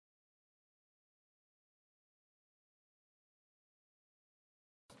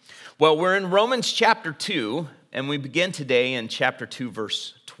Well, we're in Romans chapter 2, and we begin today in chapter 2,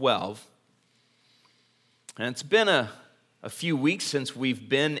 verse 12. And it's been a few weeks since we've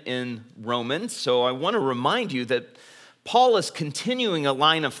been in Romans, so I want to remind you that Paul is continuing a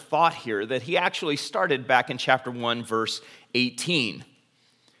line of thought here that he actually started back in chapter 1, verse 18,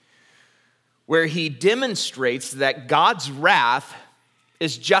 where he demonstrates that God's wrath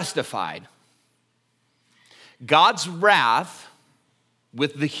is justified. God's wrath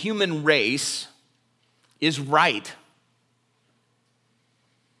with the human race is right,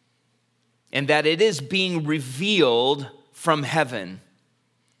 and that it is being revealed from heaven.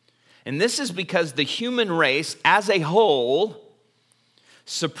 And this is because the human race as a whole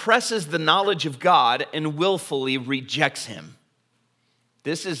suppresses the knowledge of God and willfully rejects him.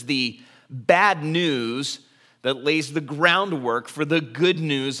 This is the bad news that lays the groundwork for the good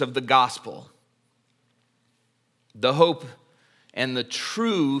news of the gospel. The hope and the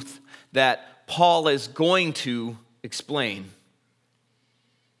truth that Paul is going to explain.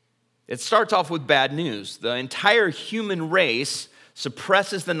 It starts off with bad news. The entire human race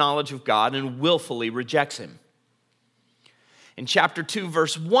suppresses the knowledge of God and willfully rejects him. In chapter 2,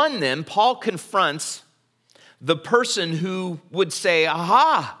 verse 1, then, Paul confronts the person who would say,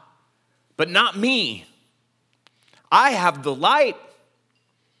 aha, but not me. I have the light.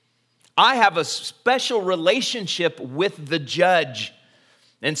 I have a special relationship with the judge.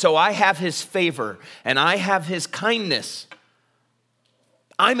 And so I have his favor and I have his kindness.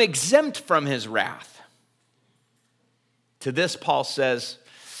 I'm exempt from his wrath. To this, Paul says,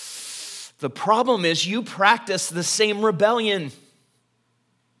 the problem is you practice the same rebellion.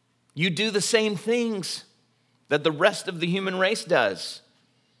 You do the same things that the rest of the human race does.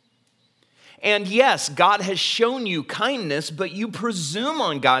 And yes, God has shown you kindness, but you presume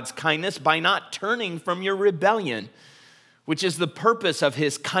on God's kindness by not turning from your rebellion, which is the purpose of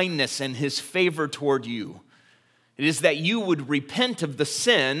his kindness and his favor toward you. It is that you would repent of the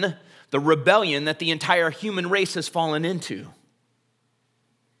sin, the rebellion that the entire human race has fallen into.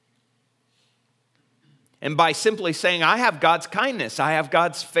 And by simply saying, I have God's kindness, I have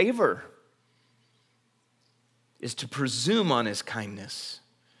God's favor, is to presume on his kindness.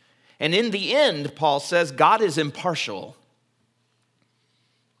 And in the end, Paul says, God is impartial.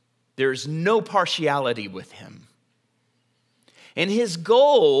 There's no partiality with him. And his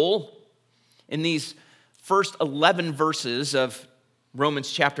goal in these first 11 verses of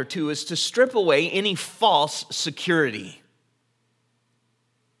Romans chapter 2 is to strip away any false security.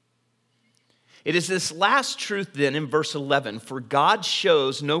 It is this last truth then in verse 11, for God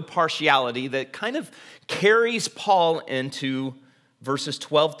shows no partiality, that kind of carries Paul into verses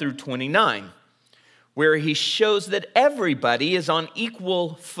 12 through 29, where he shows that everybody is on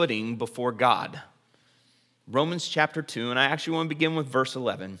equal footing before God. Romans chapter 2, and I actually want to begin with verse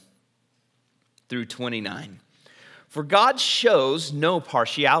 11 through 29. For God shows no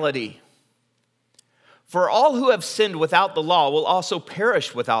partiality. For all who have sinned without the law will also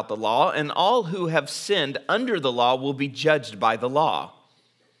perish without the law, and all who have sinned under the law will be judged by the law.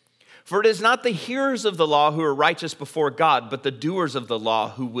 For it is not the hearers of the law who are righteous before God, but the doers of the law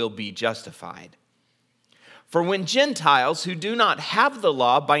who will be justified. For when Gentiles who do not have the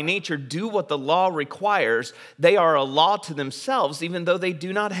law by nature do what the law requires, they are a law to themselves, even though they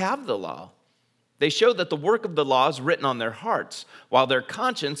do not have the law. They show that the work of the law is written on their hearts, while their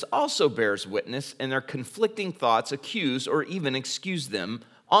conscience also bears witness, and their conflicting thoughts accuse or even excuse them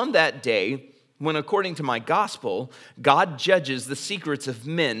on that day when, according to my gospel, God judges the secrets of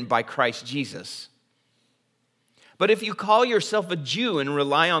men by Christ Jesus. But if you call yourself a Jew and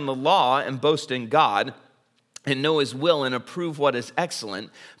rely on the law and boast in God, and know his will and approve what is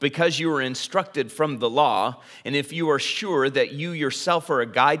excellent, because you are instructed from the law, and if you are sure that you yourself are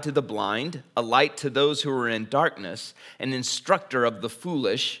a guide to the blind, a light to those who are in darkness, an instructor of the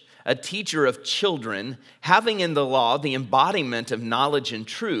foolish, a teacher of children, having in the law the embodiment of knowledge and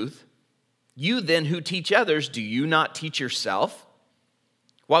truth, you then who teach others, do you not teach yourself?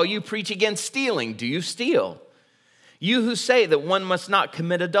 While you preach against stealing, do you steal? You who say that one must not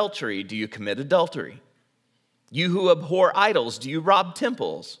commit adultery, do you commit adultery? You who abhor idols, do you rob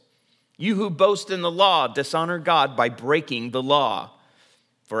temples? You who boast in the law, dishonor God by breaking the law.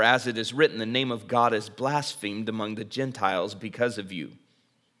 For as it is written, the name of God is blasphemed among the Gentiles because of you.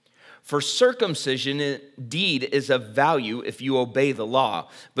 For circumcision indeed is of value if you obey the law.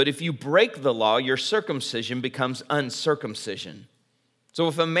 But if you break the law, your circumcision becomes uncircumcision. So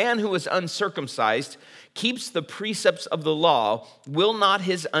if a man who is uncircumcised keeps the precepts of the law, will not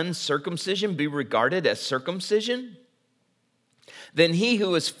his uncircumcision be regarded as circumcision? Then he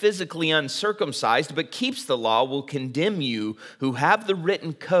who is physically uncircumcised but keeps the law will condemn you who have the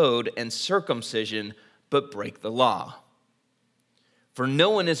written code and circumcision but break the law. For no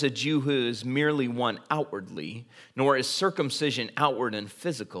one is a Jew who is merely one outwardly, nor is circumcision outward and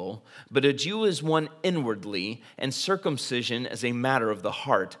physical, but a Jew is one inwardly, and circumcision is a matter of the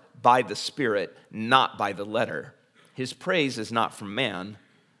heart, by the Spirit, not by the letter. His praise is not from man,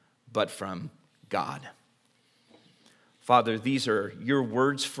 but from God. Father, these are your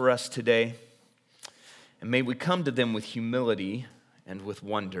words for us today, and may we come to them with humility and with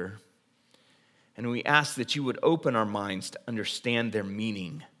wonder. And we ask that you would open our minds to understand their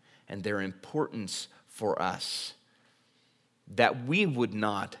meaning and their importance for us, that we would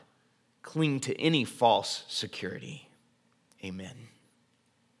not cling to any false security. Amen.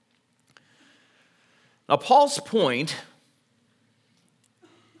 Now, Paul's point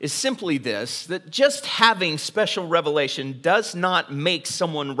is simply this, that just having special revelation does not make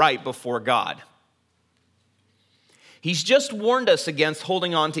someone right before God. He's just warned us against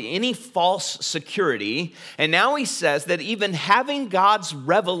holding on to any false security, and now he says that even having God's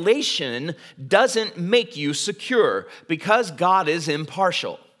revelation doesn't make you secure because God is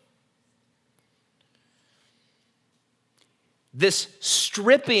impartial. This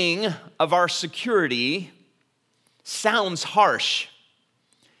stripping of our security sounds harsh.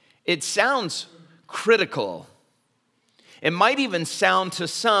 It sounds critical. It might even sound to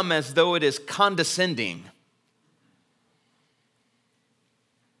some as though it is condescending.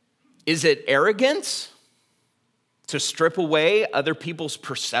 Is it arrogance to strip away other people's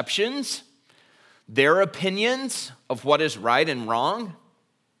perceptions, their opinions of what is right and wrong?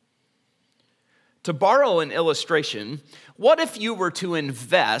 To borrow an illustration, what if you were to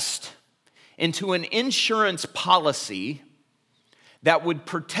invest into an insurance policy that would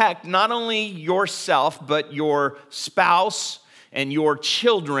protect not only yourself, but your spouse and your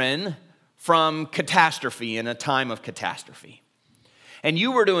children from catastrophe in a time of catastrophe? And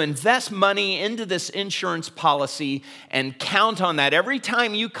you were to invest money into this insurance policy and count on that every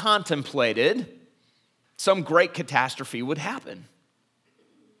time you contemplated some great catastrophe would happen.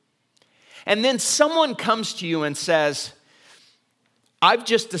 And then someone comes to you and says, I've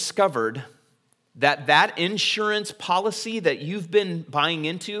just discovered that insurance policy that you've been buying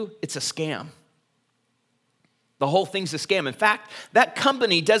into, it's a scam. The whole thing's a scam. In fact, that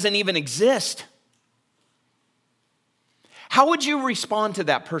company doesn't even exist. How would you respond to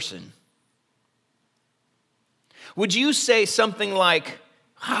that person? Would you say something like,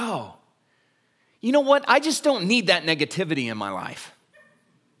 oh, you know what? I just don't need that negativity in my life.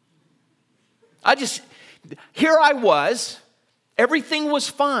 Here I was, everything was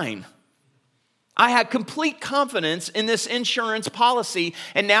fine. I had complete confidence in this insurance policy,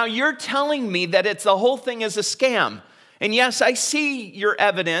 and now you're telling me that the whole thing is a scam. And yes, I see your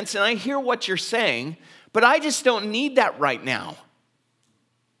evidence, and I hear what you're saying, but I just don't need that right now.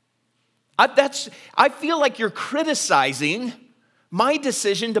 I feel like you're criticizing my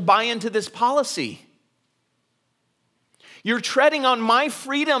decision to buy into this policy. You're treading on my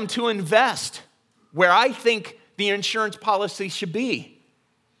freedom to invest where I think the insurance policy should be.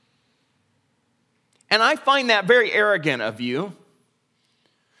 And I find that very arrogant of you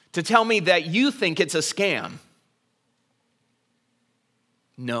to tell me that you think it's a scam.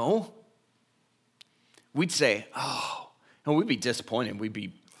 No. We'd say, oh, and we'd be disappointed. We'd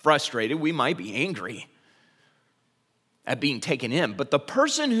be frustrated. We might be angry at being taken in. But the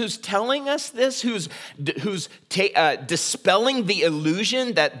person who's telling us this, who's dispelling the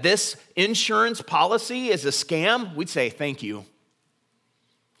illusion that this insurance policy is a scam, we'd say, thank you.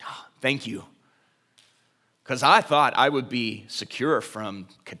 Thank you. Because I thought I would be secure from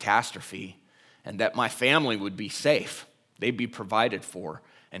catastrophe and that my family would be safe. They'd be provided for.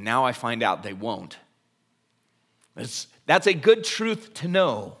 And now I find out they won't. That's a good truth to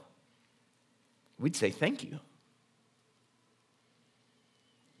know. We'd say thank you.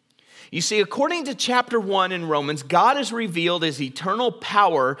 You see, according to chapter 1 in Romans, God has revealed his eternal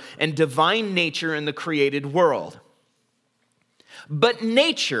power and divine nature in the created world. But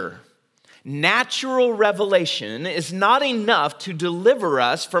natural revelation is not enough to deliver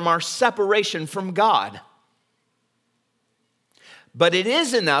us from our separation from God. But it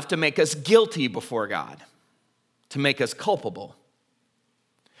is enough to make us guilty before God, to make us culpable.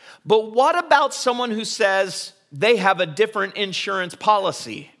 But what about someone who says they have a different insurance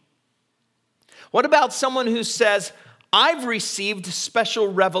policy? What about someone who says, I've received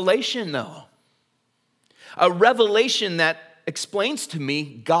special revelation though? A revelation that explains to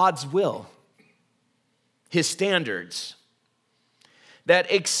me God's will, his standards, that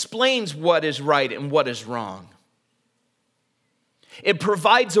explains what is right and what is wrong. It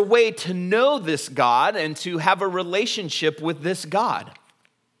provides a way to know this God and to have a relationship with this God.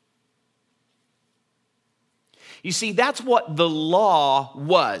 You see, that's what the law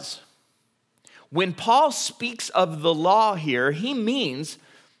was. When Paul speaks of the law here, he means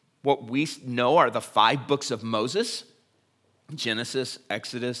what we know are the 5 books of Moses: Genesis,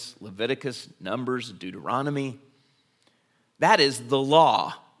 Exodus, Leviticus, Numbers, Deuteronomy. That is the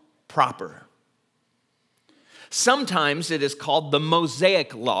law proper. Sometimes it is called the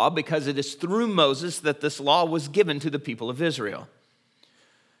Mosaic law because it is through Moses that this law was given to the people of Israel.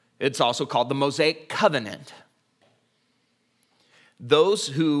 It's also called the Mosaic covenant. Those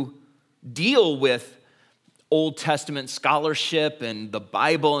who deal with Old Testament scholarship and the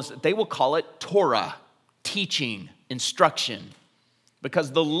Bible, they will call it Torah, teaching, instruction,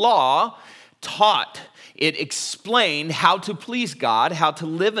 because the law taught, it explained how to please God, how to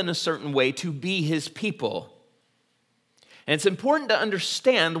live in a certain way to be his people. And it's important to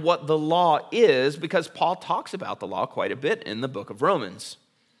understand what the law is because Paul talks about the law quite a bit in the book of Romans.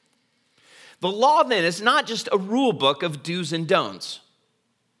 The law then is not just a rule book of do's and don'ts.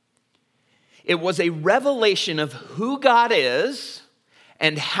 It was a revelation of who God is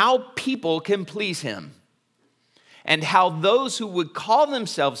and how people can please him, and how those who would call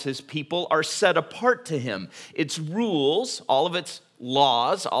themselves his people are set apart to him. Its rules, all of its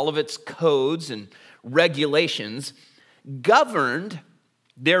laws, all of its codes and regulations governed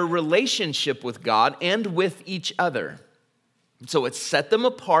their relationship with God and with each other. So it set them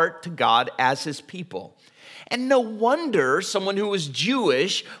apart to God as his people. And no wonder someone who was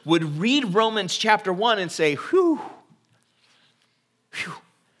Jewish would read Romans chapter 1 and say, whew,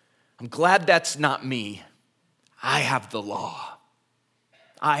 I'm glad that's not me. I have the law.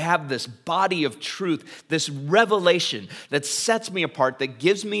 I have this body of truth, this revelation that sets me apart, that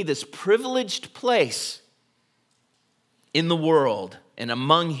gives me this privileged place in the world and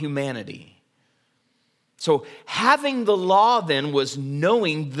among humanity. So having the law then was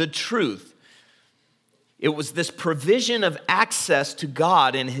knowing the truth. It was this provision of access to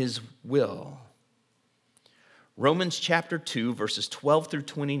God and his will. Romans chapter 2, verses 12 through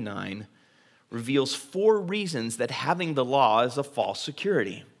 29 reveals 4 reasons that having the law is a false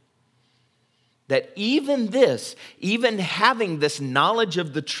security. That even having this knowledge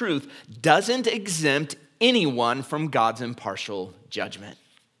of the truth doesn't exempt anyone from God's impartial judgment.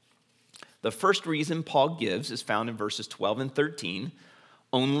 The first reason Paul gives is found in verses 12 and 13.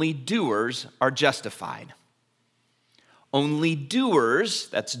 Only doers are justified. Only doers,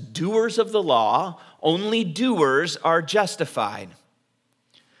 that's doers of the law, only doers are justified.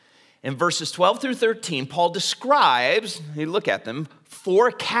 In verses 12 through 13, Paul describes, you look at them,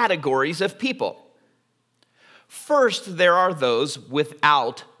 4 categories of people. First, there are those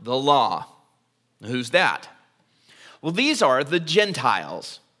without the law. Who's that? Well, these are the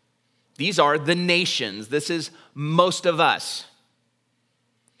Gentiles. These are the nations. This is most of us.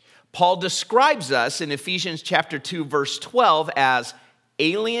 Paul describes us in Ephesians chapter 2, verse 12 as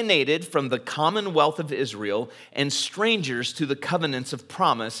alienated from the commonwealth of Israel and strangers to the covenants of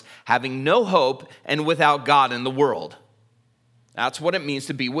promise, having no hope and without God in the world. That's what it means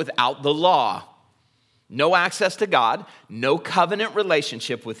to be without the law. No access to God, no covenant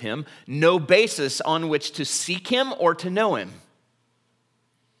relationship with him, no basis on which to seek him or to know him.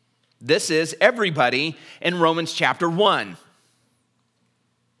 This is everybody in Romans chapter 1.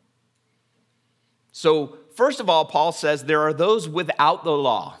 So, first of all, Paul says there are those without the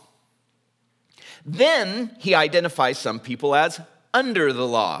law. Then he identifies some people as under the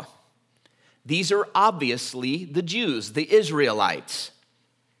law. These are obviously the Jews, the Israelites,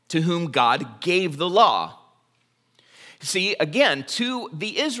 to whom God gave the law. See, again, to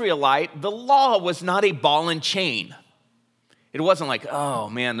the Israelite, the law was not a ball and chain. It wasn't like, oh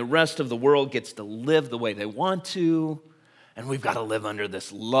man, the rest of the world gets to live the way they want to, and we've got to live under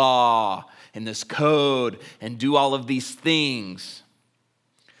this law and this code and do all of these things.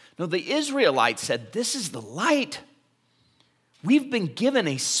 No, the Israelites said, this is the light. We've been given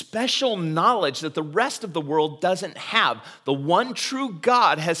a special knowledge that the rest of the world doesn't have. The one true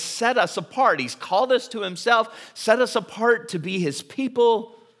God has set us apart. He's called us to himself, set us apart to be his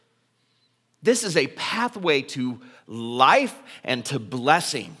people. This is a pathway to life and to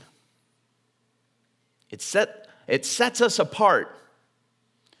blessing. It sets us apart.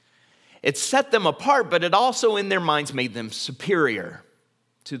 It set them apart, but it also in their minds made them superior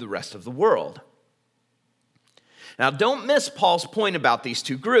to the rest of the world. Now, don't miss Paul's point about these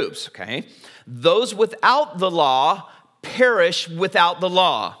 2 groups, okay? Those without the law perish without the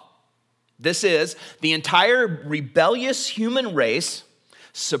law. This is the entire rebellious human race,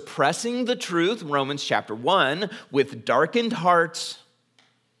 Suppressing the truth, Romans chapter 1, with darkened hearts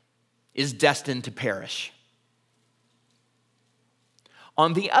is destined to perish.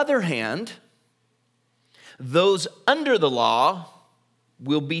 On the other hand, those under the law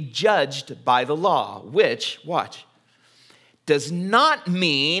will be judged by the law, which, watch, does not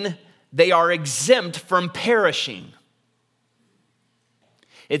mean they are exempt from perishing.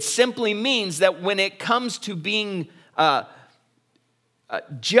 It simply means that when it comes to being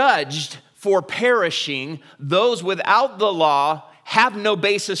judged for perishing, those without the law have no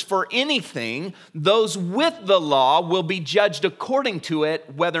basis for anything. Those with the law will be judged according to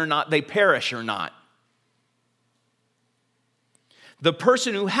it, whether or not they perish or not. The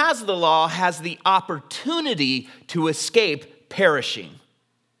person who has the law has the opportunity to escape perishing.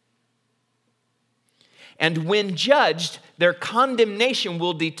 And when judged, their condemnation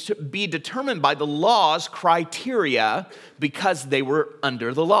will be determined by the law's criteria because they were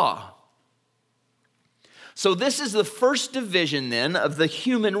under the law. So this is the first division then of the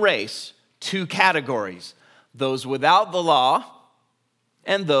human race, two categories, those without the law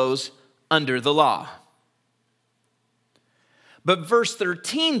and those under the law. But verse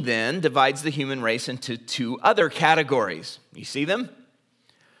 13 then divides the human race into two other categories. You see them?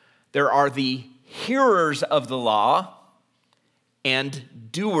 There are the hearers of the law and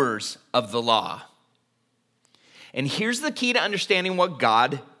doers of the law. And here's the key to understanding what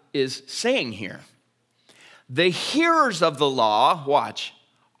God is saying here. The hearers of the law, watch,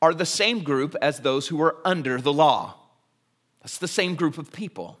 are the same group as those who are under the law. That's the same group of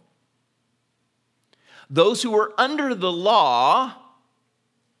people. Those who are under the law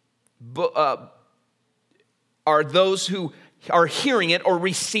are those who are hearing it or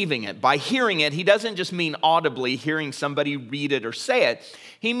receiving it. By hearing it, he doesn't just mean audibly hearing somebody read it or say it.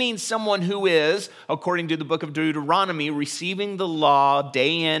 He means someone who is, according to the book of Deuteronomy, receiving the law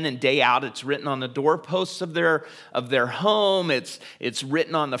day in and day out. It's written on the doorposts of their home. It's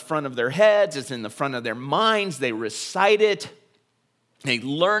written on the front of their heads. It's in the front of their minds. They recite it. They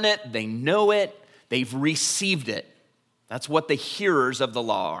learn it. They know it. They've received it. That's what the hearers of the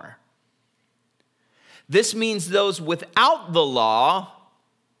law are. This means those without the law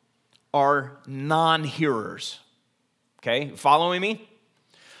are non-hearers. Okay, following me?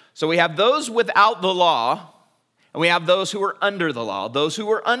 So we have those without the law, and we have those who are under the law. Those who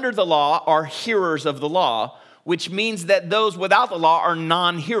are under the law are hearers of the law, which means that those without the law are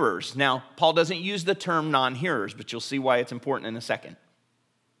non-hearers. Now, Paul doesn't use the term non-hearers, but you'll see why it's important in a second.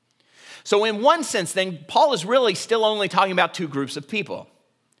 So in one sense, then, Paul is really still only talking about two groups of people.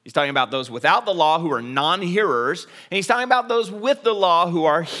 He's talking about those without the law who are non-hearers, and he's talking about those with the law who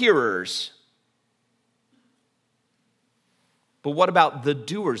are hearers. But what about the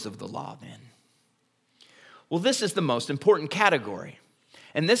doers of the law then? Well, this is the most important category.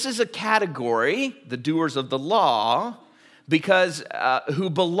 And this is a category, the doers of the law, because who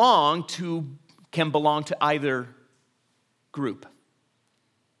can belong to either group.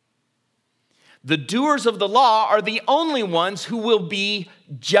 The doers of the law are the only ones who will be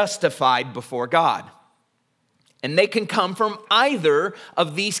justified before God. And they can come from either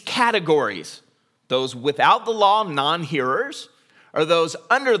of these categories. Those without the law, non-hearers, or those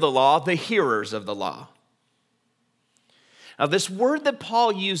under the law, the hearers of the law. Now, this word that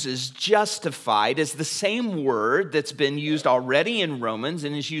Paul uses, justified, is the same word that's been used already in Romans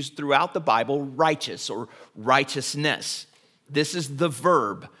and is used throughout the Bible, righteous or righteousness. This is the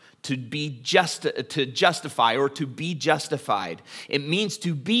verb. To justify or to be justified. It means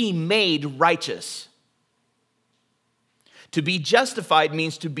to be made righteous. To be justified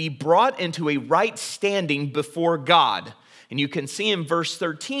means to be brought into a right standing before God. And you can see in verse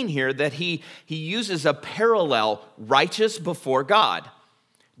 13 here that he uses a parallel, righteous before God,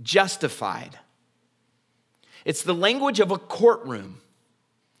 justified. It's the language of a courtroom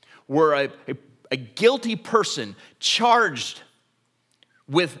where a guilty person charged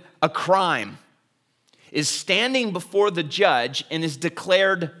with a crime is standing before the judge and is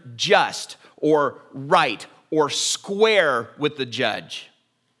declared just or right or square with the judge.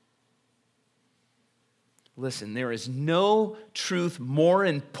 Listen, there is no truth more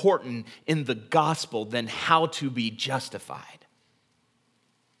important in the gospel than how to be justified.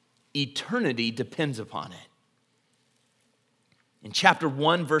 Eternity depends upon it. In chapter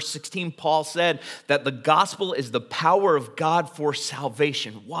 1, verse 16, Paul said that the gospel is the power of God for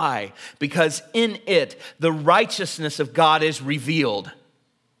salvation. Why? Because in it, the righteousness of God is revealed.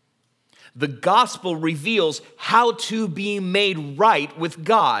 The gospel reveals how to be made right with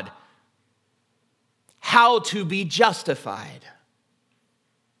God, how to be justified.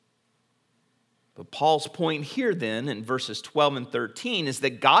 But Paul's point here then in verses 12 and 13 is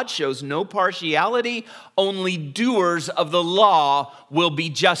that God shows no partiality, only doers of the law will be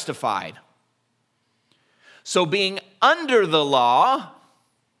justified. So being under the law,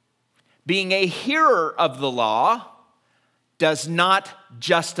 being a hearer of the law, does not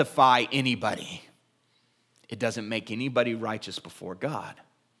justify anybody. It doesn't make anybody righteous before God.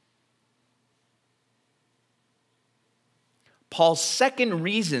 Paul's second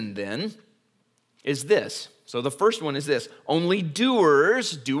reason then is this. So the first one is this: only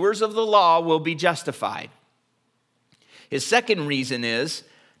doers of the law will be justified. His second reason is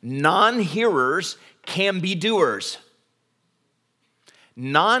non-hearers can be doers.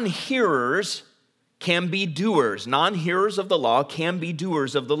 Non-hearers can be doers. Non-hearers of the law can be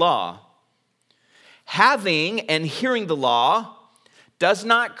doers of the law. Having and hearing the law does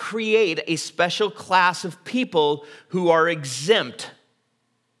not create a special class of people who are exempt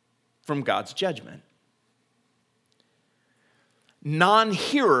from God's judgment.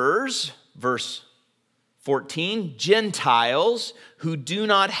 Non-hearers, verse 14, Gentiles who do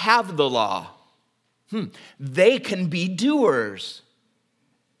not have the law, they can be doers.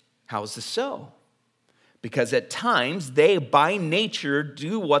 How is this so? Because at times they by nature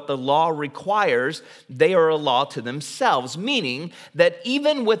do what the law requires. They are a law to themselves, meaning that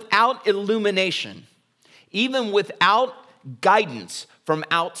even without illumination, even without guidance from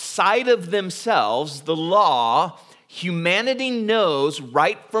outside of themselves, the law, humanity knows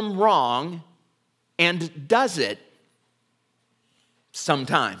right from wrong and does it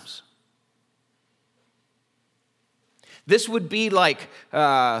sometimes. This would be like,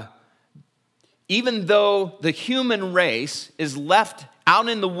 even though the human race is left out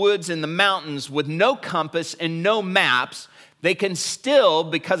in the woods and the mountains with no compass and no maps, they can still,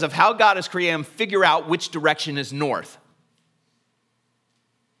 because of how God has created them, figure out which direction is north.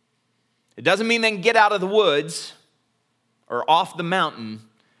 It doesn't mean they can get out of the woods or off the mountain,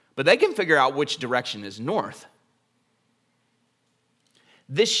 but they can figure out which direction is north.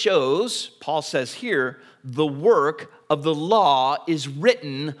 This shows, Paul says here, the work of the law is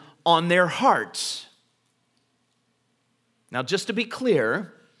written on their hearts. Now, just to be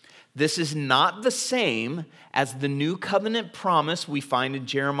clear, this is not the same as the new covenant promise we find in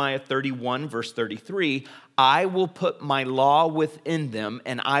Jeremiah 31, verse 33. I will put my law within them,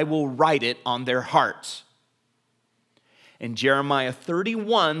 and I will write it on their hearts. In Jeremiah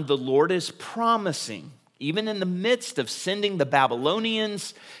 31, the Lord is promising, even in the midst of sending the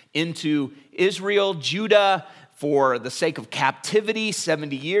Babylonians into Israel, Judah, for the sake of captivity,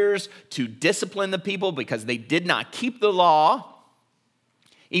 70 years, to discipline the people because they did not keep the law.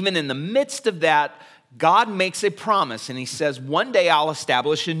 Even in the midst of that, God makes a promise, and he says, one day I'll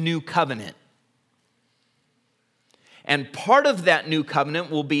establish a new covenant. And part of that new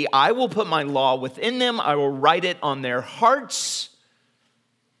covenant will be, I will put my law within them, I will write it on their hearts,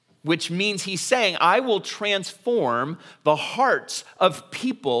 which means he's saying, I will transform the hearts of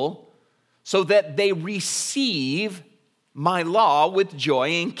people so that they receive my law with joy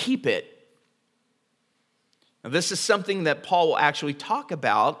and keep it. Now, this is something that Paul will actually talk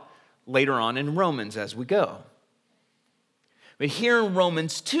about later on in Romans as we go. But here in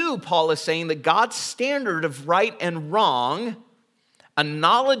Romans 2, Paul is saying that God's standard of right and wrong, a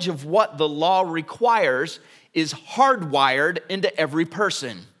knowledge of what the law requires, is hardwired into every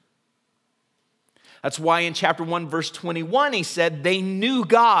person. That's why in chapter 1, verse 21, he said they knew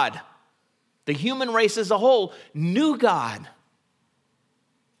God. The human race as a whole knew God.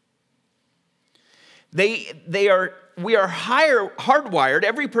 We are hardwired,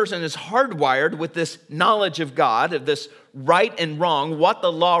 every person is hardwired with this knowledge of God, of this right and wrong, what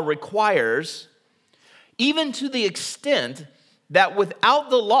the law requires, even to the extent that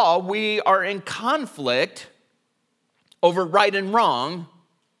without the law, we are in conflict over right and wrong,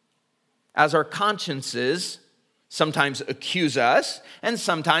 as our consciences sometimes accuse us and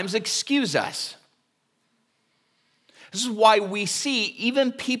sometimes excuse us. This is why we see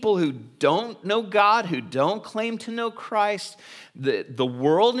even people who don't know God, who don't claim to know Christ, the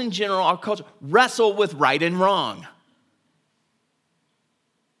world in general, our culture, wrestle with right and wrong.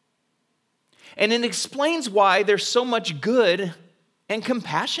 And it explains why there's so much good and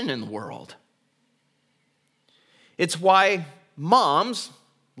compassion in the world. It's why moms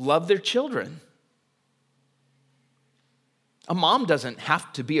love their children. A mom doesn't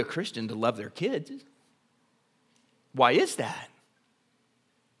have to be a Christian to love their kids. Why is that?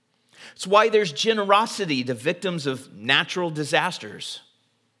 It's why there's generosity to victims of natural disasters.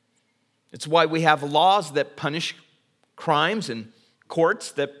 It's why we have laws that punish crimes and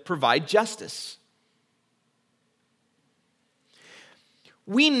courts that provide justice.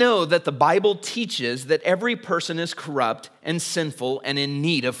 We know that the Bible teaches that every person is corrupt and sinful and in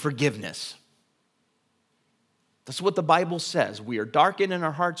need of forgiveness. That's what the Bible says. We are darkened in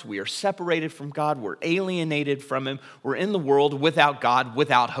our hearts. We are separated from God. We're alienated from Him. We're in the world without God,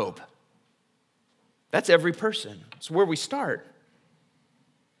 without hope. That's every person. It's where we start.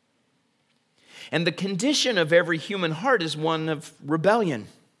 And the condition of every human heart is one of rebellion.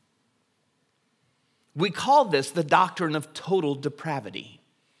 We call this the doctrine of total depravity,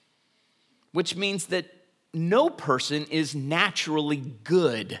 which means that no person is naturally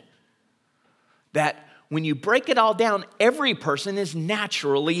good. That when you break it all down, every person is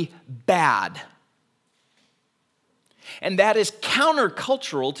naturally bad. And that is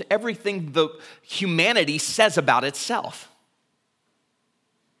countercultural to everything the humanity says about itself.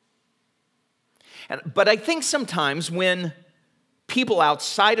 But I think sometimes when people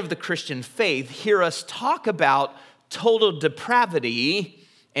outside of the Christian faith hear us talk about total depravity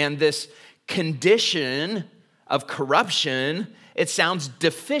and this condition of corruption, it sounds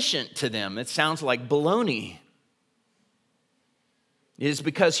deficient to them. It sounds like baloney. It is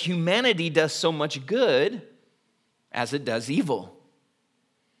because humanity does so much good as it does evil.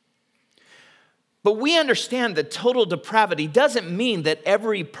 But we understand that total depravity doesn't mean that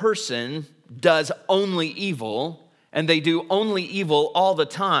every person does only evil, and they do only evil all the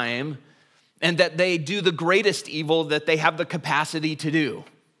time, and that they do the greatest evil that they have the capacity to do.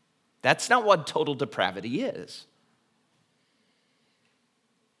 That's not what total depravity is.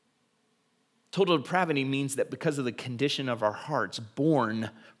 Total depravity means that because of the condition of our hearts, born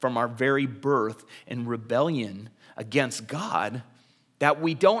from our very birth in rebellion against God, that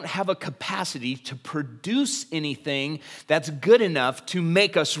we don't have a capacity to produce anything that's good enough to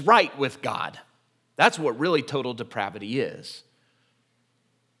make us right with God. That's what really total depravity is.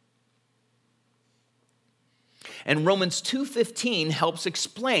 And Romans 2:15 helps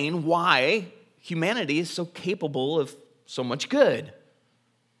explain why humanity is so capable of so much good.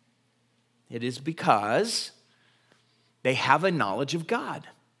 It is because they have a knowledge of God.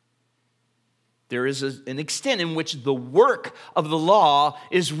 There is an extent in which the work of the law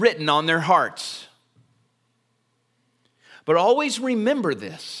is written on their hearts. But always remember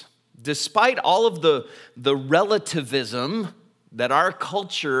this. Despite all of the relativism that our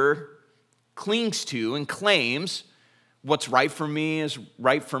culture clings to and claims, what's right for me is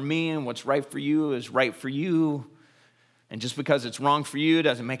right for me, and what's right for you is right for you. And just because it's wrong for you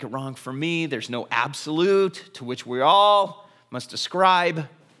doesn't make it wrong for me. There's no absolute to which we all must ascribe.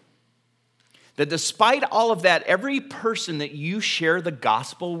 That despite all of that, every person that you share the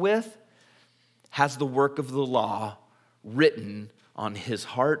gospel with has the work of the law written on his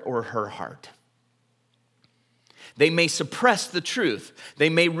heart or her heart. They may suppress the truth. They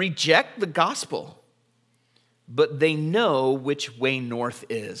may reject the gospel, but they know which way north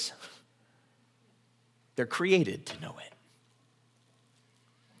is. They're created to know it.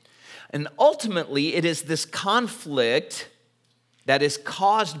 And ultimately, it is this conflict that is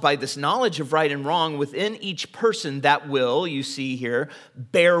caused by this knowledge of right and wrong within each person that will, you see here,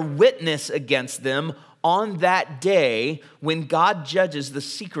 bear witness against them on that day when God judges the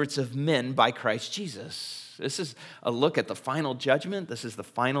secrets of men by Christ Jesus. This is a look at the final judgment. This is the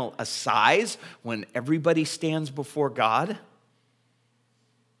final assize when everybody stands before God.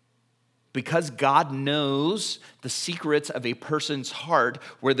 Because God knows the secrets of a person's heart,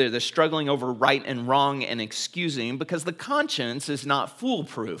 whether they're struggling over right and wrong and excusing, because the conscience is not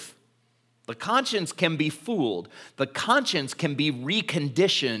foolproof. The conscience can be fooled. The conscience can be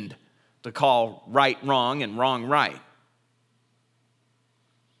reconditioned to call right wrong and wrong right.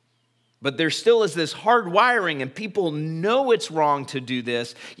 But there still is this hard wiring, and people know it's wrong to do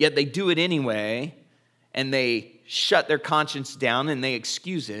this, yet they do it anyway, and they shut their conscience down and they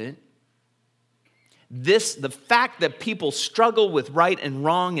excuse it. The fact that people struggle with right and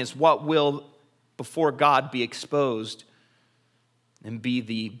wrong is what will, before God, be exposed and be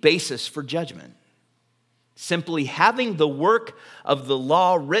the basis for judgment. Simply having the work of the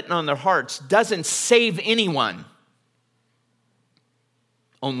law written on their hearts doesn't save anyone.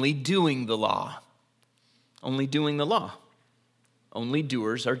 Only doing the law. Only doing the law. Only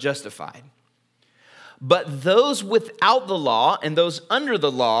doers are justified. But those without the law and those under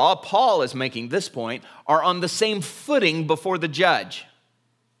the law, Paul is making this point, are on the same footing before the judge.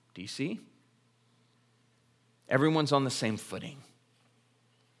 Do you see? Everyone's on the same footing.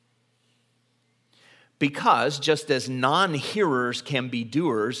 Because just as non-hearers can be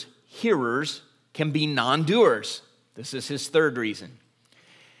doers, hearers can be non-doers. This is his third reason.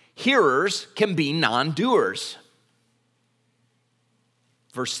 Hearers can be non-doers.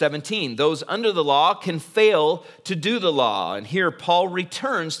 Verse 17, those under the law can fail to do the law. And here Paul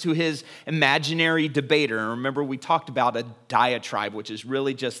returns to his imaginary debater. And remember, we talked about a diatribe, which is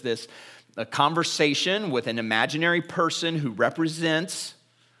really just a conversation with an imaginary person who represents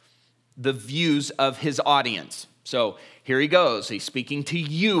the views of his audience. So here he goes. He's speaking to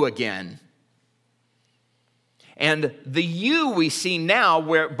you again. And the you we see now,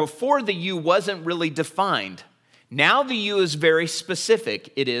 where before the you wasn't really defined. Now the you is very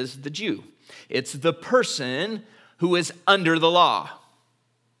specific. It is the Jew. It's the person who is under the law.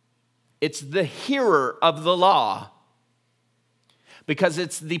 It's the hearer of the law. Because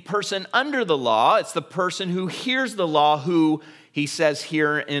it's the person under the law, it's the person who hears the law who, he says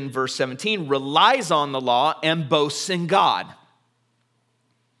here in verse 17, relies on the law and boasts in God.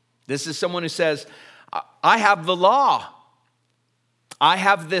 This is someone who says, I have the law. I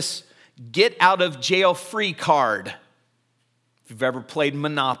have this get out of jail free card. If you've ever played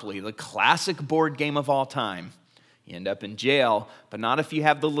Monopoly, the classic board game of all time, you end up in jail, but not if you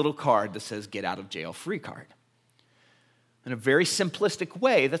have the little card that says get out of jail free card. In a very simplistic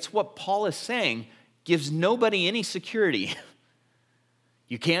way, that's what Paul is saying, gives nobody any security.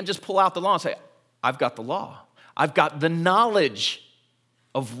 You can't just pull out the law and say, I've got the law. I've got the knowledge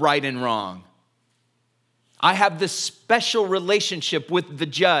of right and wrong. I have this special relationship with the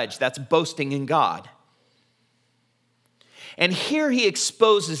judge. That's boasting in God. And here he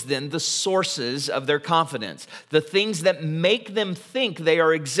exposes then the sources of their confidence, the things that make them think they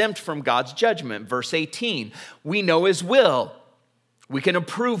are exempt from God's judgment. Verse 18, we know his will. We can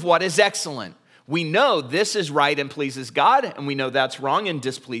approve what is excellent. We know this is right and pleases God, and we know that's wrong and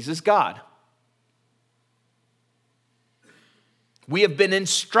displeases God. We have been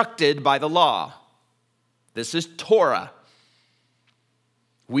instructed by the law. This is Torah.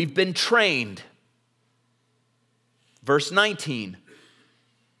 We've been trained. Verse 19.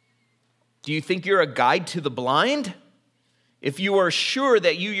 Do you think you're a guide to the blind? If you are sure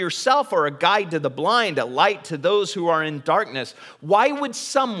that you yourself are a guide to the blind, a light to those who are in darkness, why would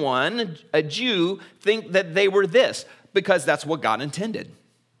someone, a Jew, think that they were this? Because that's what God intended.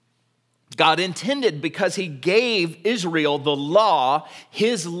 God intended because he gave Israel the law,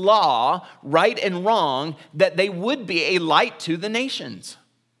 his law, right and wrong, that they would be a light to the nations.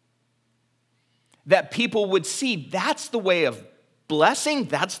 That people would see that's the way of blessing,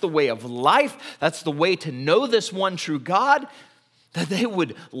 that's the way of life, that's the way to know this one true God, that they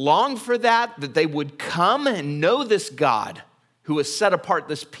would long for that they would come and know this God who has set apart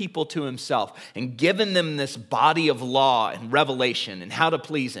this people to himself and given them this body of law and revelation and how to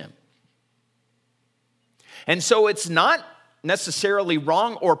please him. And so it's not necessarily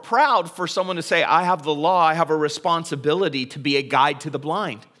wrong or proud for someone to say, I have the law, I have a responsibility to be a guide to the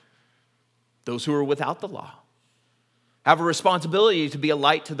blind. Those who are without the law. Have a responsibility to be a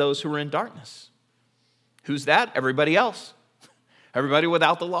light to those who are in darkness. Who's that? Everybody else. Everybody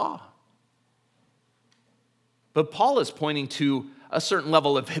without the law. But Paul is pointing to a certain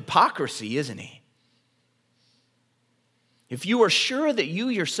level of hypocrisy, isn't he? If you are sure that you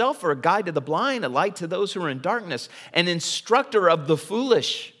yourself are a guide to the blind, a light to those who are in darkness, an instructor of the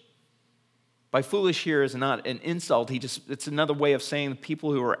foolish. By foolish here is not an insult. It's another way of saying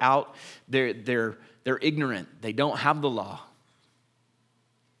people who are out, they're ignorant. They don't have the law.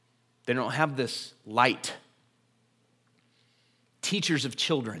 They don't have this light. Teachers of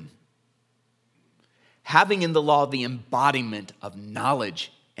children. Having in the law the embodiment of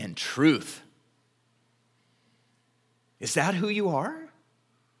knowledge and truth. Is that who you are?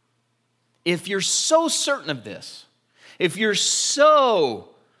 If you're so certain of this, if you're so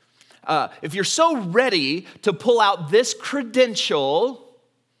ready to pull out this credential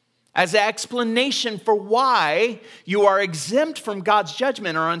as an explanation for why you are exempt from God's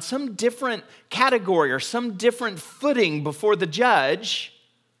judgment or on some different category or some different footing before the judge,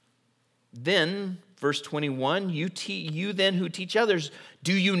 then, verse 21, you then who teach others,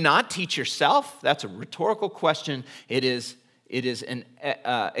 do you not teach yourself? That's a rhetorical question. It is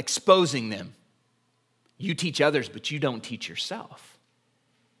exposing them. You teach others, but you don't teach yourself.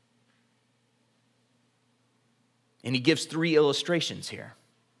 And he gives 3 illustrations here.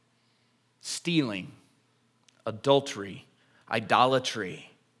 Stealing, adultery,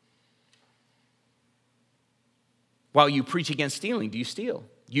 idolatry. While you preach against stealing, do you steal?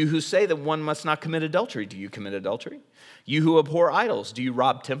 You who say that one must not commit adultery, do you commit adultery? You who abhor idols, do you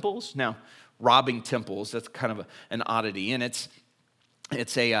rob temples? Now, robbing temples, that's kind of an oddity, and it's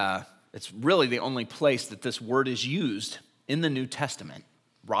really the only place that this word is used in the New Testament.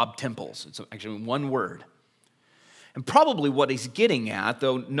 Rob temples. It's actually one word. And probably what he's getting at,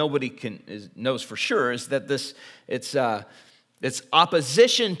 though nobody knows for sure, is that It's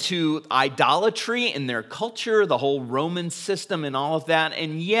opposition to idolatry in their culture, the whole Roman system and all of that,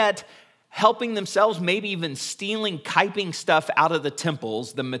 and yet helping themselves, maybe even stealing, kiping stuff out of the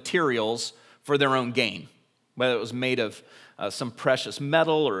temples, the materials, for their own gain, whether it was made of some precious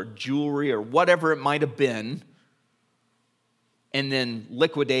metal or jewelry or whatever it might have been, and then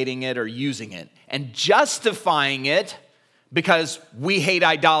liquidating it or using it and justifying it because we hate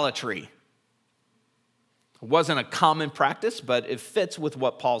idolatry. It wasn't a common practice, but it fits with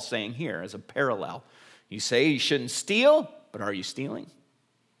what Paul's saying here as a parallel. You say you shouldn't steal, but are you stealing?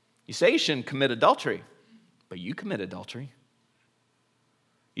 You say you shouldn't commit adultery, but you commit adultery.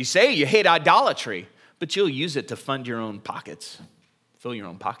 You say you hate idolatry, but you'll use it to fund your own pockets, fill your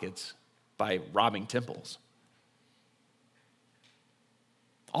own pockets by robbing temples.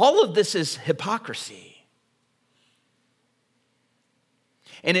 All of this is hypocrisy.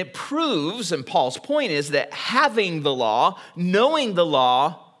 And it proves, and Paul's point is, that having the law, knowing the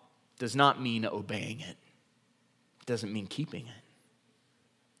law, does not mean obeying it. It doesn't mean keeping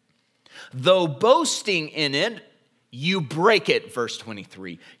it. Though boasting in it, you break it, verse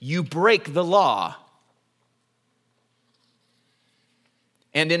 23. You break the law.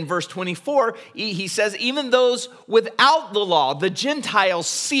 And in verse 24, he says, even those without the law, the Gentiles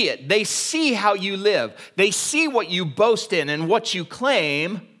see it. They see how you live. They see what you boast in and what you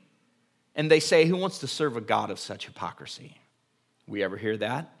claim. And they say, who wants to serve a God of such hypocrisy? We ever hear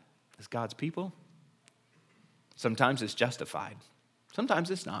that as God's people? Sometimes it's justified.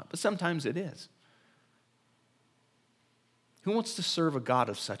 Sometimes it's not, but sometimes it is. Who wants to serve a God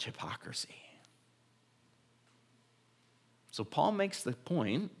of such hypocrisy? So Paul makes the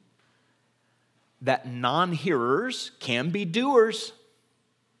point that non-hearers can be doers.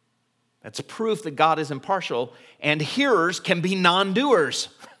 That's proof that God is impartial. And hearers can be non-doers.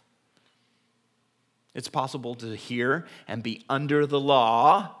 It's possible to hear and be under the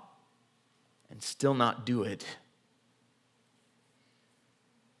law and still not do it.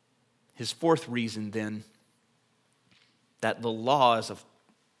 His fourth reason then, that the law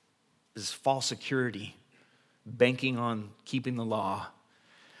is false security, banking on keeping the law.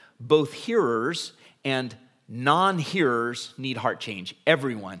 Both hearers and non-hearers need heart change.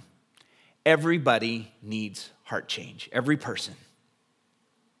 Everybody needs heart change. Every person.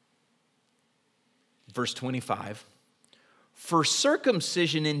 Verse 25. For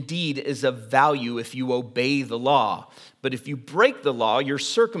circumcision indeed is of value if you obey the law. But if you break the law, your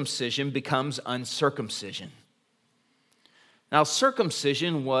circumcision becomes uncircumcision. Now,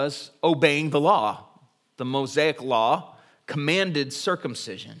 circumcision was obeying the law. The Mosaic law commanded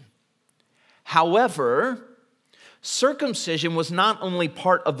circumcision. However, circumcision was not only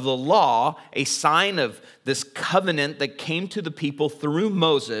part of the law, a sign of this covenant that came to the people through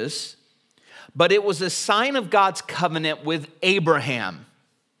Moses, but it was a sign of God's covenant with Abraham.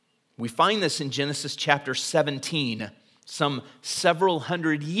 We find this in Genesis chapter 17, some several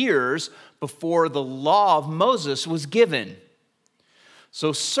hundred years before the law of Moses was given.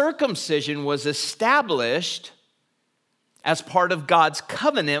 So circumcision was established as part of God's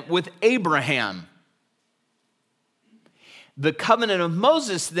covenant with Abraham. The covenant of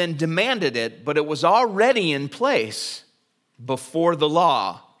Moses then demanded it, but it was already in place before the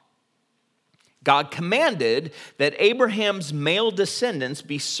law. God commanded that Abraham's male descendants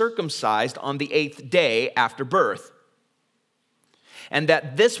be circumcised on the 8th day after birth, and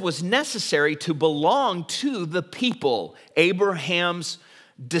that this was necessary to belong to the people, Abraham's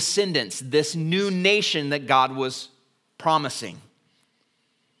descendants, this new nation that God was promising.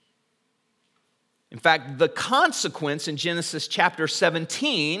 In fact, the consequence in Genesis chapter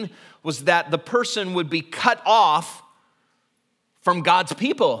 17 was that the person would be cut off from God's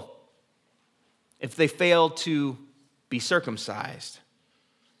people if they failed to be circumcised.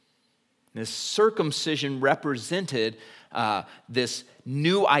 This circumcision represented this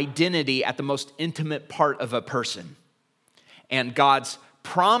new identity at the most intimate part of a person. And God's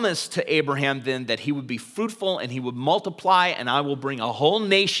promise to Abraham then that he would be fruitful and he would multiply and I will bring a whole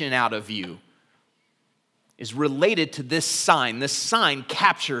nation out of you is related to this sign. This sign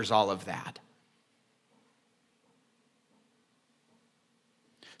captures all of that.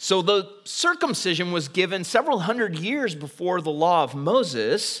 So the circumcision was given several hundred years before the law of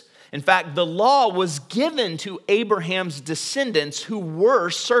Moses. In fact, the law was given to Abraham's descendants who were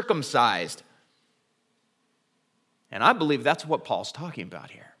circumcised. And I believe that's what Paul's talking about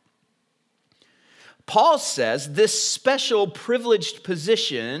here. Paul says this special privileged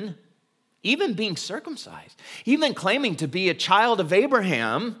position, even being circumcised, even claiming to be a child of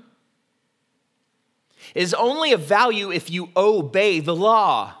Abraham, is only of value if you obey the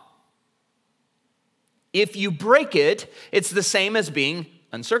law. If you break it, it's the same as being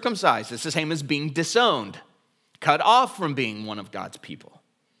uncircumcised. It's the same as being disowned, cut off from being one of God's people.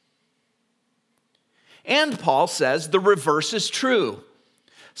 And Paul says the reverse is true.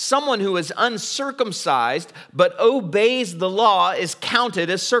 Someone who is uncircumcised but obeys the law is counted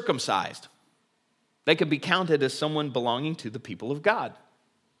as circumcised. They could be counted as someone belonging to the people of God.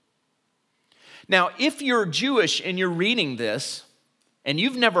 Now, if you're Jewish and you're reading this, and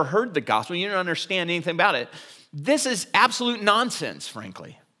you've never heard the gospel, you don't understand anything about it, this is absolute nonsense,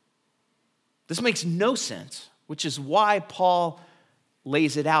 frankly. This makes no sense, which is why Paul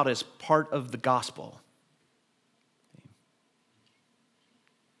lays it out as part of the gospel.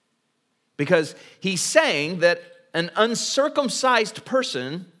 Because he's saying that an uncircumcised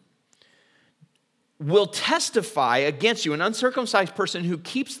person will testify against you. An uncircumcised person who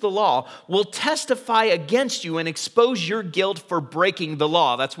keeps the law will testify against you and expose your guilt for breaking the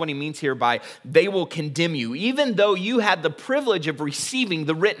law. That's what he means here by they will condemn you. Even though you had the privilege of receiving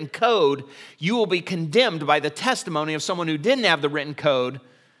the written code, you will be condemned by the testimony of someone who didn't have the written code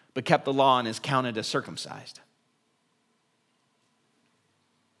but kept the law and is counted as circumcised.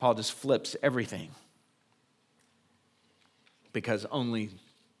 Paul just flips everything because only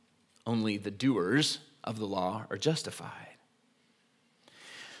the doers of the law are justified.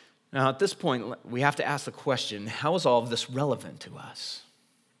 Now, at this point, we have to ask the question, how is all of this relevant to us,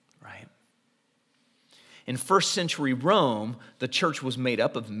 right? In first century Rome, the church was made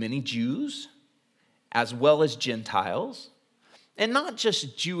up of many Jews as well as Gentiles, and not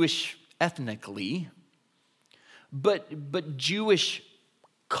just Jewish ethnically, but Jewish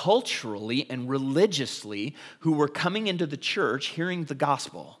culturally and religiously who were coming into the church hearing the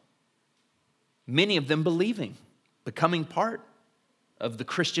gospel. Many of them believing, becoming part of the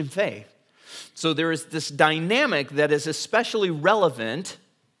Christian faith. So there is this dynamic that is especially relevant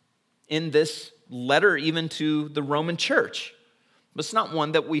in this letter even to the Roman church. But it's not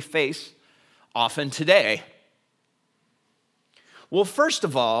one that we face often today. Well, first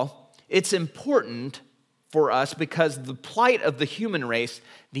of all, it's important for us because the plight of the human race,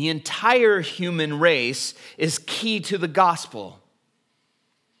 the entire human race, is key to the gospel.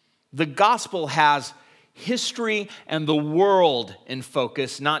 The gospel has history and the world in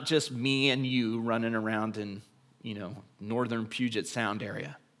focus, not just me and you running around in, northern Puget Sound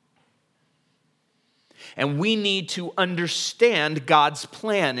area. And we need to understand God's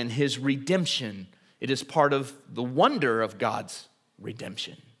plan and his redemption. It is part of the wonder of God's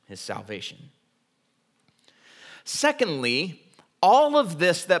redemption, his salvation. Secondly, all of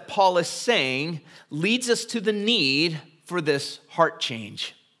this that Paul is saying leads us to the need for this heart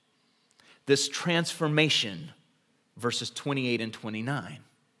change, this transformation, verses 28 and 29.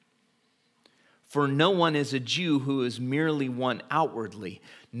 For no one is a Jew who is merely one outwardly,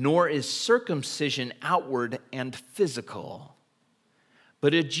 nor is circumcision outward and physical.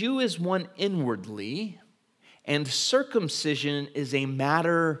 But a Jew is one inwardly, and circumcision is a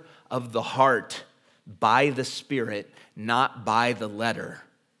matter of the heart, by the Spirit, not by the letter.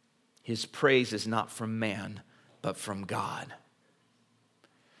 His praise is not from man, but from God.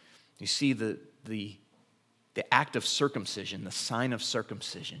 You see, the act of circumcision, the sign of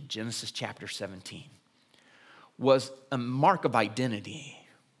circumcision, Genesis chapter 17, was a mark of identity.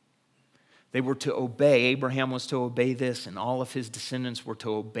 They were to obey, Abraham was to obey this, and all of his descendants were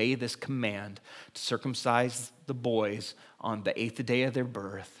to obey this command to circumcise the boys on the 8th day of their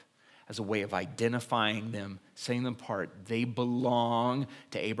birth as a way of identifying them, setting them apart. They belong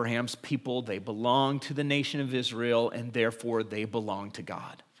to Abraham's people, they belong to the nation of Israel, and therefore they belong to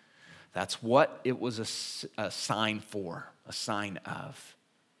God. That's what it was a sign for, a sign of.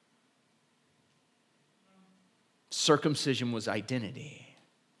 Circumcision was identity.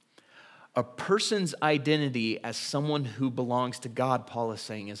 A person's identity as someone who belongs to God, Paul is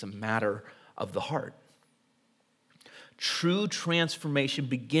saying, is a matter of the heart. True transformation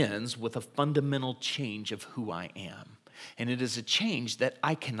begins with a fundamental change of who I am. And it is a change that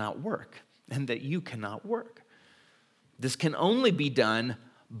I cannot work and that you cannot work. This can only be done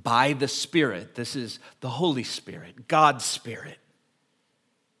by the Spirit. This is the Holy Spirit, God's Spirit.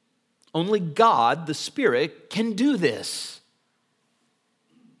 Only God, the Spirit, can do this.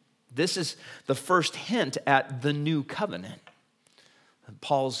 This is the first hint at the new covenant.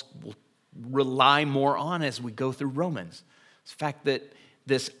 Paul's will rely more on as we go through Romans. It's the fact that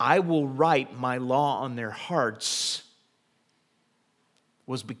this I will write my law on their hearts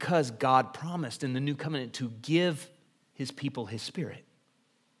was because God promised in the new covenant to give his people his Spirit.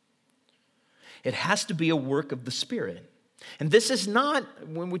 It has to be a work of the Spirit. And this is not,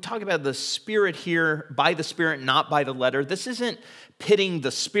 when we talk about the Spirit here, by the Spirit, not by the letter, this isn't pitting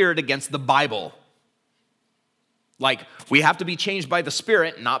the Spirit against the Bible. Like, we have to be changed by the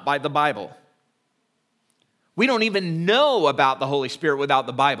Spirit, not by the Bible. We don't even know about the Holy Spirit without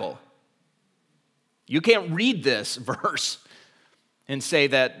the Bible. You can't read this verse and say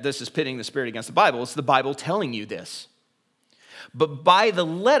that this is pitting the Spirit against the Bible. It's the Bible telling you this. But by the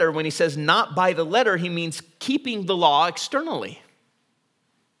letter, when he says not by the letter, he means keeping the law externally.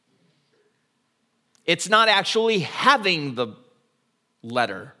 It's not actually having the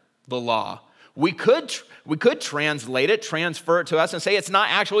letter, the law. We could translate it, transfer it to us, and say it's not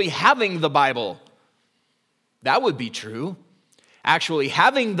actually having the Bible. That would be true. Actually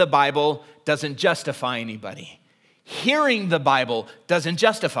having the Bible doesn't justify anybody. Hearing the Bible doesn't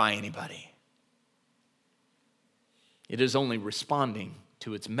justify anybody. It is only responding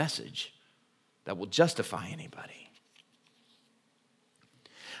to its message that will justify anybody.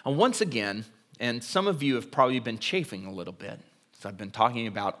 And once again, and some of you have probably been chafing a little bit, so I've been talking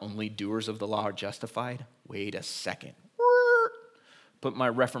about only doers of the law are justified. Wait a second. Put my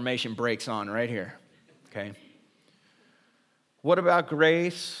Reformation brakes on right here, okay? What about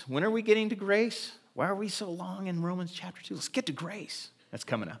grace? When are we getting to grace? Why are we so long in Romans chapter 2? Let's get to grace. That's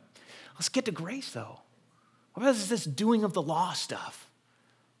coming up. Let's get to grace, though. What about this doing of the law stuff?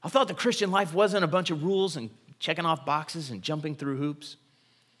 I thought the Christian life wasn't a bunch of rules and checking off boxes and jumping through hoops.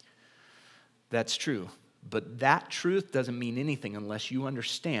 That's true. But that truth doesn't mean anything unless you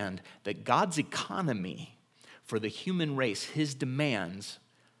understand that God's economy for the human race, his demands,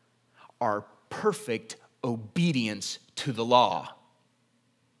 are perfect obedience to the law.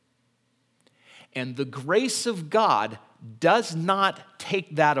 And the grace of God does not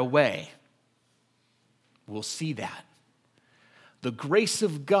take that away. We'll see that. The grace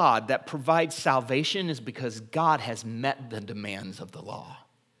of God that provides salvation is because God has met the demands of the law.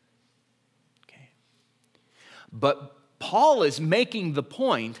 Okay. But Paul is making the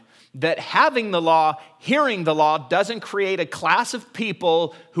point that having the law, hearing the law, doesn't create a class of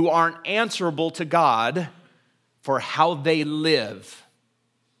people who aren't answerable to God for how they live.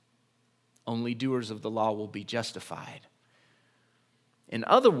 Only doers of the law will be justified. In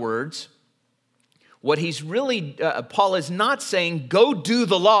other words, what he's really, Paul is not saying, go do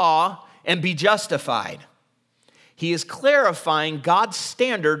the law and be justified. He is clarifying God's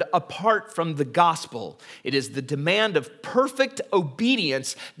standard apart from the gospel. It is the demand of perfect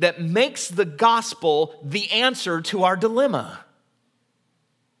obedience that makes the gospel the answer to our dilemma.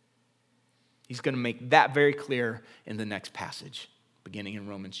 He's going to make that very clear in the next passage, beginning in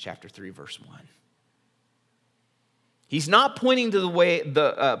Romans chapter 3, verse 1. He's not pointing to the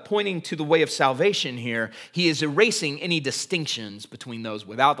way of salvation here. He is erasing any distinctions between those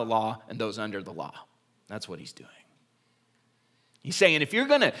without the law and those under the law. That's what he's doing. He's saying,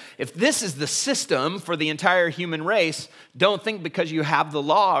 if this is the system for the entire human race, don't think because you have the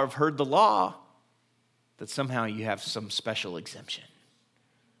law or have heard the law that somehow you have some special exemption.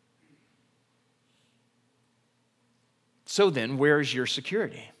 So then, where is your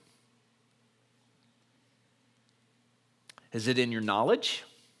security? Is it in your knowledge?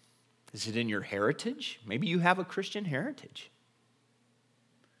 Is it in your heritage? Maybe you have a Christian heritage.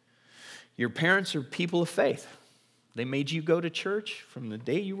 Your parents are people of faith. They made you go to church from the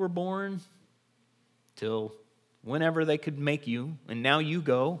day you were born till whenever they could make you, and now you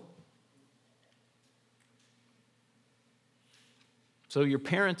go. So your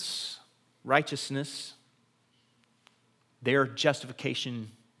parents' righteousness, their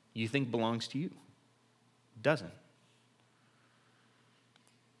justification, you think belongs to you. It doesn't.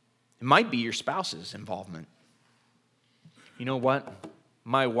 It might be your spouse's involvement. You know what?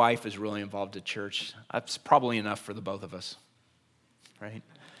 My wife is really involved at church. That's probably enough for the both of us, right?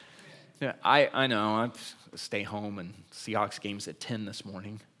 Yeah, I know. I stay home and Seahawks game's at 10 this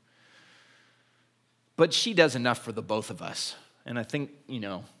morning. But she does enough for the both of us. And I think,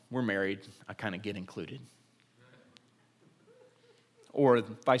 we're married. I kind of get included. Or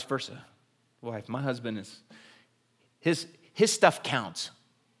vice versa. Wife, my husband is, his stuff counts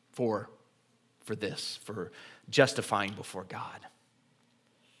for this, for justifying before God.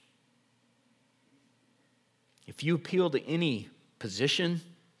 If you appeal to any position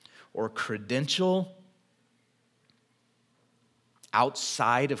or credential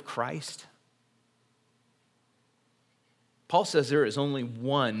outside of Christ, Paul says there is only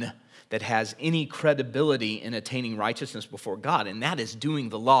one that has any credibility in attaining righteousness before God, and that is doing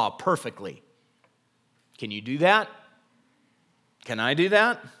the law perfectly. Can you do that? Can I do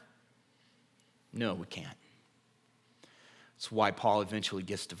that? No, we can't. That's why Paul eventually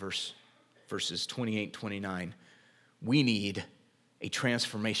gets to verses 28, 29. We need a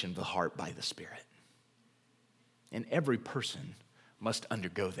transformation of the heart by the Spirit. And every person must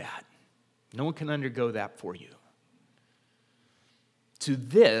undergo that. No one can undergo that for you. To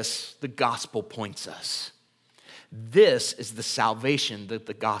this, the gospel points us. This is the salvation that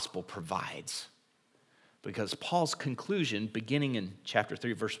the gospel provides. Because Paul's conclusion, beginning in chapter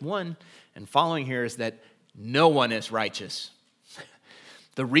 3, verse 1, and following here, is that no one is righteous.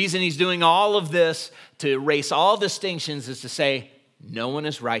 The reason he's doing all of this, to erase all distinctions, is to say, no one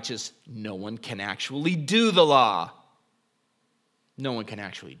is righteous. No one can actually do the law. No one can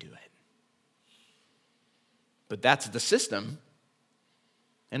actually do it. But that's the system.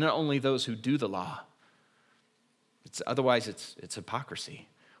 And not only those who do the law. Otherwise, it's hypocrisy.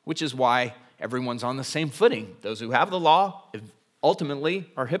 Which is why everyone's on the same footing. Those who have the law ultimately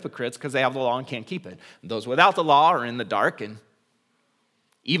are hypocrites because they have the law and can't keep it. And those without the law are in the dark, and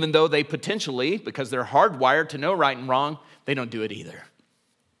even though they potentially, because they're hardwired to know right and wrong, they don't do it either.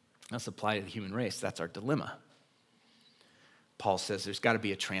 That's the plight of the human race. That's our dilemma. Paul says there's got to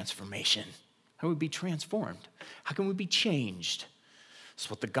be a transformation. How can we be transformed? How can we be changed? It's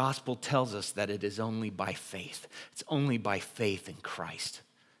what the gospel tells us, that it is only by faith. It's only by faith in Christ.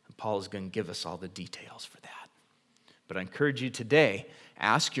 And Paul is going to give us all the details for that. But I encourage you today,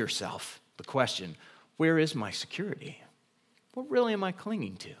 ask yourself the question, where is my security? What really am I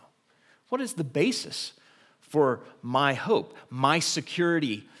clinging to? What is the basis for my hope, my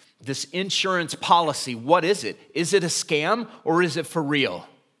security, this insurance policy? What is it? Is it a scam or is it for real?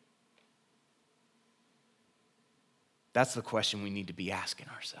 That's the question we need to be asking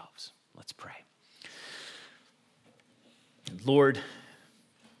ourselves. Let's pray. Lord,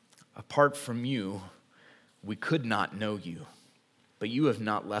 apart from you, we could not know you, but you have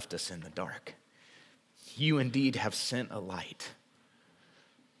not left us in the dark. You indeed have sent a light.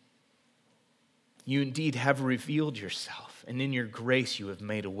 You indeed have revealed yourself, and in your grace you have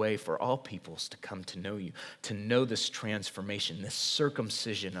made a way for all peoples to come to know you, to know this transformation, this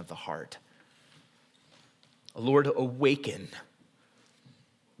circumcision of the heart. Lord, awaken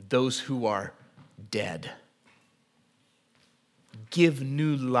those who are dead. Give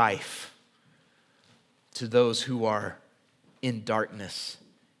new life to those who are in darkness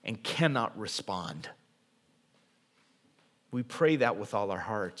and cannot respond. We pray that with all our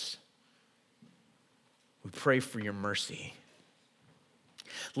hearts. We pray for your mercy.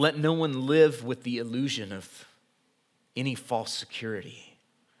 Let no one live with the illusion of any false security,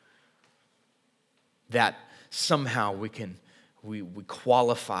 that somehow we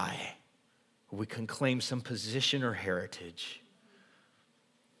qualify, we can claim some position or heritage.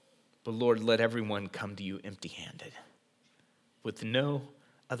 But Lord, let everyone come to you empty-handed, with no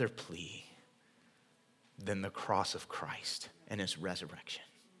other plea than the cross of Christ and his resurrection.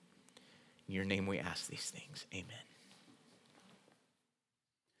 In your name we ask these things. Amen.